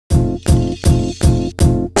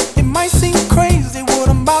might seem crazy what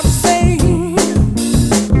I'm about to say.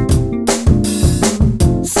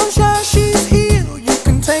 Sunshine, she's here, you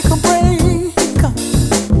can take a break.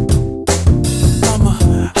 I'm a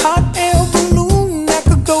hot air balloon that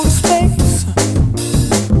could go to space.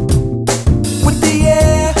 With the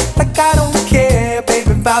air, like I don't care,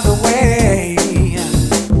 baby, by the way.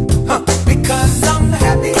 Because I'm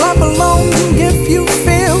happy. Clap along if you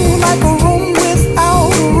feel like a room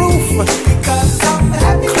without a roof. Because I'm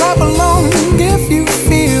happy. Clap along if you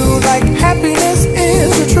feel like happiness is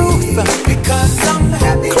the truth. Because I'm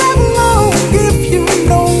happy. Clap along if you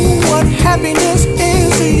know what happiness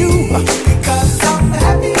is to you. Because I'm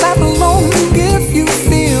happy. Clap along if you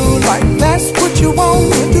feel like that's what you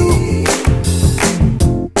want to do.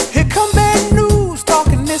 Here come bad news,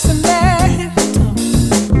 talking this and that.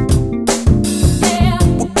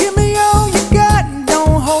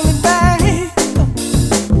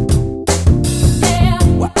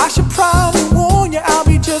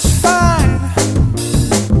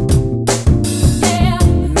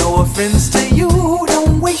 To you,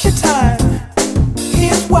 don't waste your time.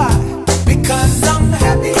 Here's why. Because I'm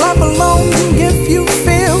happy. Clap along if you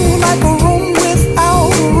feel like a room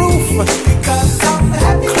without a roof. Because I'm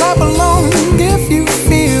happy. Clap along if you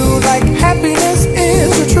feel like happiness is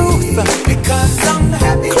the truth. Because I'm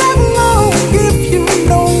happy. Clap along if you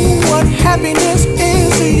know what happiness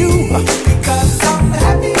is to you. Because I'm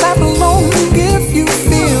happy. Clap along if you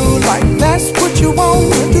feel like that's what you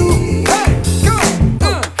want to do.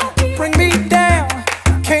 Bring me down,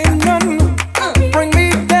 can't none bring me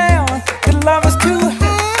down. Your love is too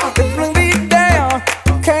high, bring me down,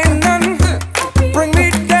 can't none bring me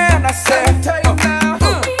down. I said,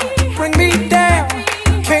 bring me down,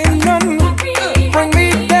 can't none bring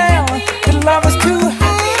me down. Your love is too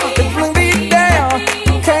high, bring me down,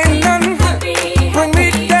 can't none bring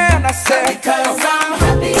me down. I said, because I'm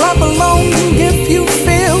happy. Clap along if you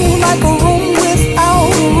feel like a room without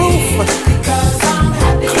a roof.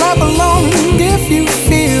 Clap along if you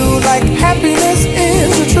feel like happiness is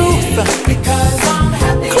the truth. Because I'm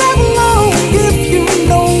happy. Clap along if you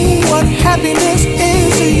know what happiness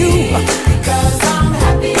is to you. Because I'm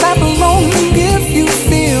happy. Clap along if you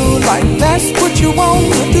feel like that's what you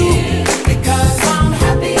want.